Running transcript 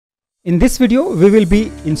In this video, we will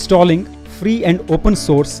be installing free and open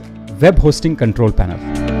source web hosting control panel.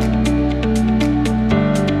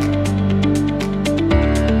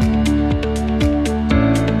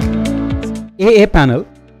 aaPanel,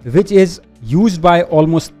 which is used by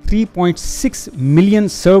almost 3.6 million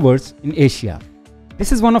servers in Asia.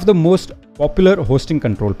 This is one of the most popular hosting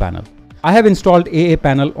control panel. I have installed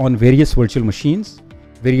aaPanel on various virtual machines,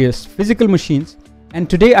 various physical machines, and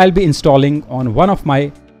today I'll be installing on one of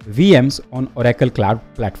my VMs on Oracle Cloud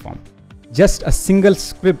Platform. Just a single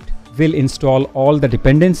script will install all the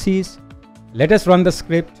dependencies. Let us run the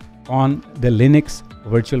script on the Linux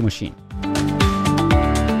virtual machine.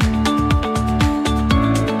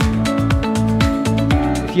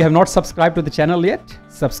 If you have not subscribed to the channel yet,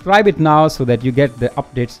 subscribe it now so that you get the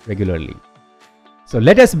updates regularly. So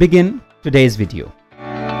let us begin today's video.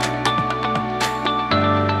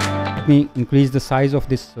 Let me increase the size of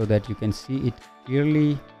this so that you can see it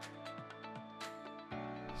clearly.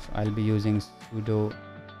 So I'll be using sudo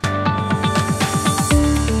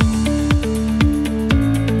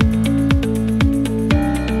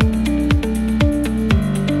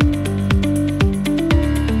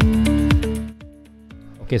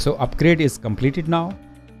Okay, so upgrade is completed now.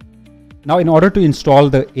 Now in order to install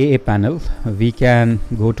the aaPanel, we can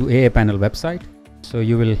go to aaPanel website. So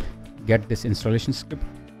you will get this installation script.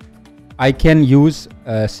 I can use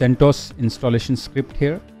a CentOS installation script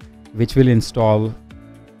here, which will install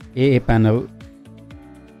aaPanel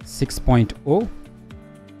 6.0.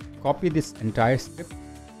 Copy this entire script,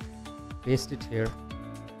 paste it here,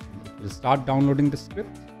 and it will start downloading the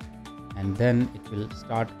script, and then it will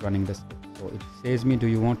start running the script. So it says me, do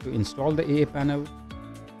you want to install the aaPanel?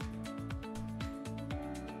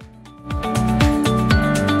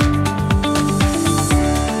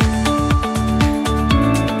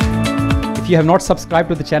 If you have not subscribed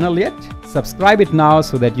to the channel yet, subscribe it now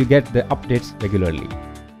so that you get the updates regularly.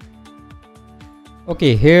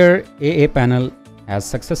 Okay, here aaPanel has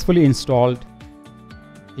successfully installed.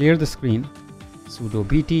 Clear the screen, sudo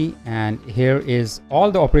bt, and here is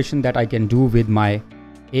all the operation that I can do with my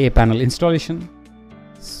aaPanel installation.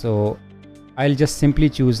 So I'll just simply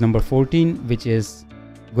choose number 14, which is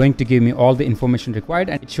going to give me all the information required,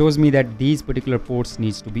 and it shows me that these particular ports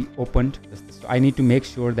needs to be opened. So I need to make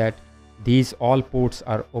sure that these all ports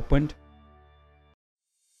are opened.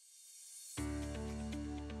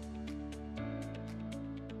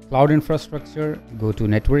 Cloud infrastructure, go to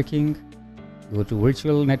networking, go to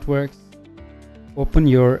virtual networks, open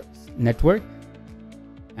your network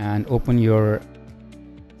and open your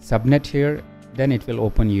subnet here. Then it will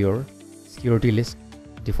open your security list,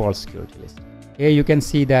 default security list. Here you can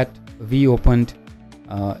see that we opened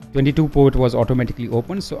 22 port was automatically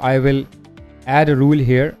opened. So I will add a rule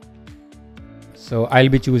here. So I'll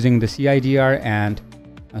be choosing the CIDR, and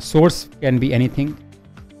a source can be anything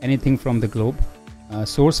from the globe.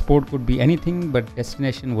 Source port could be anything, but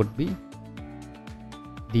destination would be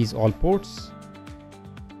these all ports,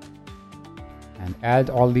 and add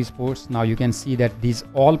all these ports. Now you can see that these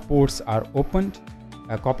all ports are opened.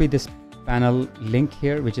 Copy this panel link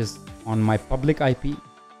here, which is on my public IP.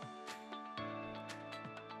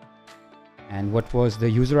 And what was the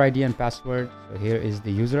user ID and password? So here is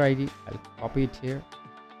the user ID. I'll copy it here.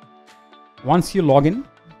 Once you log in,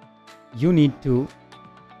 you need to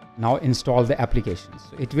now install the applications.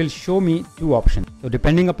 So it will show me two options. So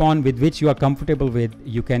depending upon with which you are comfortable with,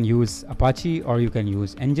 you can use Apache or you can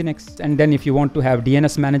use Nginx. And then if you want to have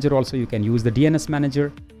DNS manager also, you can use the DNS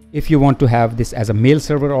manager. If you want to have this as a mail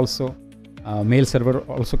server also, mail server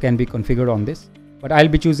also can be configured on this. But I'll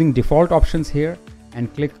be choosing default options here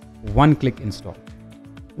and click one-click install.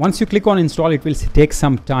 Once you click on install, it will take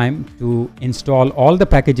some time to install all the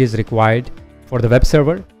packages required for the web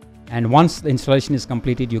server. And once the installation is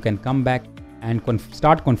completed, you can come back and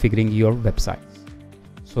start configuring your websites.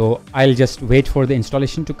 So I'll just wait for the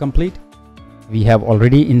installation to complete. We have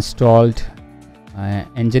already installed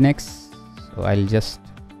Nginx. So I'll just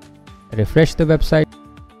refresh the website.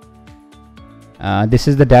 This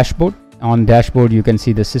is the dashboard. On dashboard, you can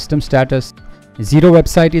see the system status. 0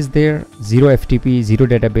 website is there, 0 FTP, 0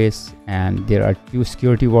 database, and there are 2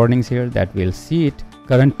 security warnings here that we'll see it.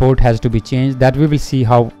 Current port has to be changed. That we will see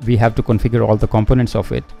how we have to configure all the components of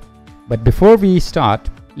it. But before we start,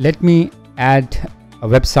 let me add a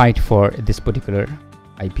website for this particular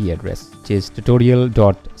IP address, which is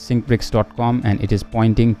tutorial.syncbricks.com, and it is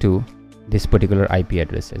pointing to this particular IP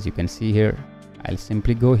address. As you can see here, I'll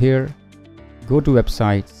simply go here, go to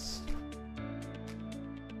websites,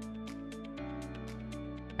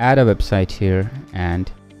 add a website here, and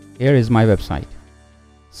here is my website.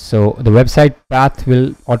 So the website path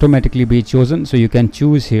will automatically be chosen, so you can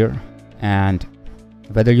choose here and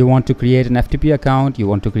whether you want to create an FTP account, you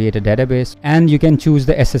want to create a database, and you can choose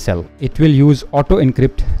the SSL. It will use auto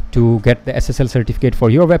encrypt to get the SSL certificate for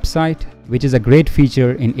your website, which is a great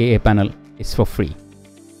feature in aaPanel. It's for free.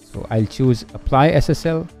 So I'll choose apply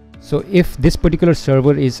SSL. So if this particular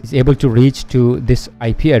server is able to reach to this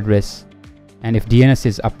IP address, and if DNS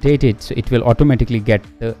is updated, so it will automatically get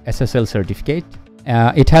the SSL certificate.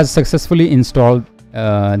 It has successfully installed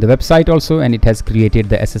the website also, and it has created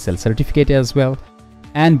the SSL certificate as well.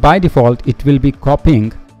 And by default, it will be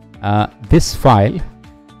copying this file,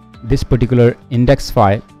 this particular index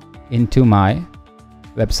file, into my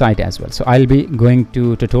website as well. So I'll be going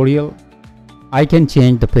to tutorial. I can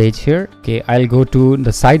change the page here. Okay, I'll go to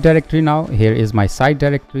the site directory now. Here is my site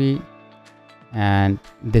directory, and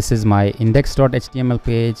this is my index.html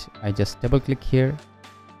page. I just double click here,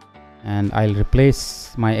 and I'll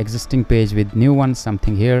replace my existing page with new one,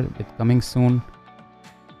 something here with coming soon.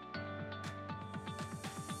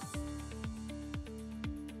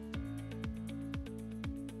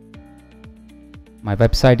 My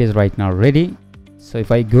website is right now ready. So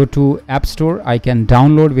if I go to App Store, I can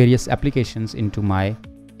download various applications into my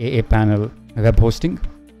aaPanel web hosting.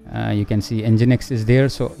 You can see Nginx is there.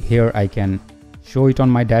 So here I can show it on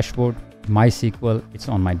my dashboard. MySQL, it's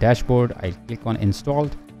on my dashboard. I click on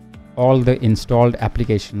installed. All the installed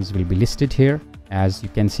applications will be listed here. As you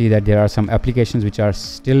can see that there are some applications which are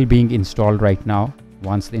still being installed right now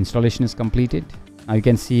once the installation is completed. Now you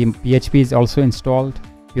can see PHP is also installed.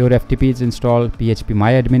 Pure FTP is installed,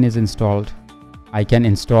 phpMyAdmin is installed. I can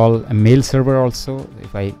install a mail server also.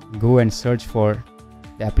 If I go and search for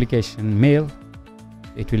the application mail,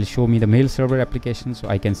 it will show me the mail server application, so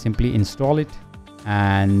I can simply install it.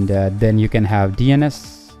 And then you can have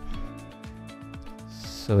DNS.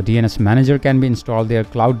 So DNS manager can be installed there,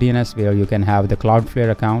 Cloud DNS, where you can have the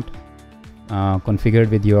Cloudflare account configured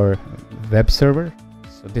with your web server.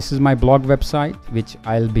 So this is my blog website, which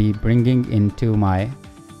I'll be bringing into my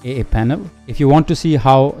aaPanel. If you want to see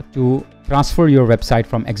how to transfer your website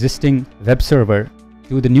from existing web server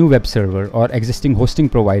to the new web server or existing hosting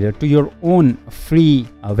provider to your own free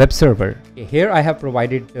web server, here I have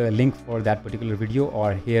provided a link for that particular video,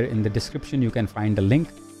 or here in the description you can find a link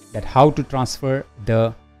that how to transfer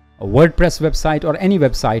the WordPress website or any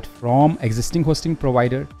website from existing hosting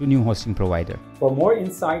provider to new hosting provider. For more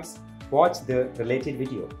insights, watch the related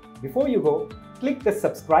video. Before you go, click the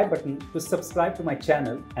subscribe button to subscribe to my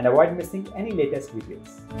channel and avoid missing any latest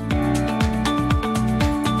videos.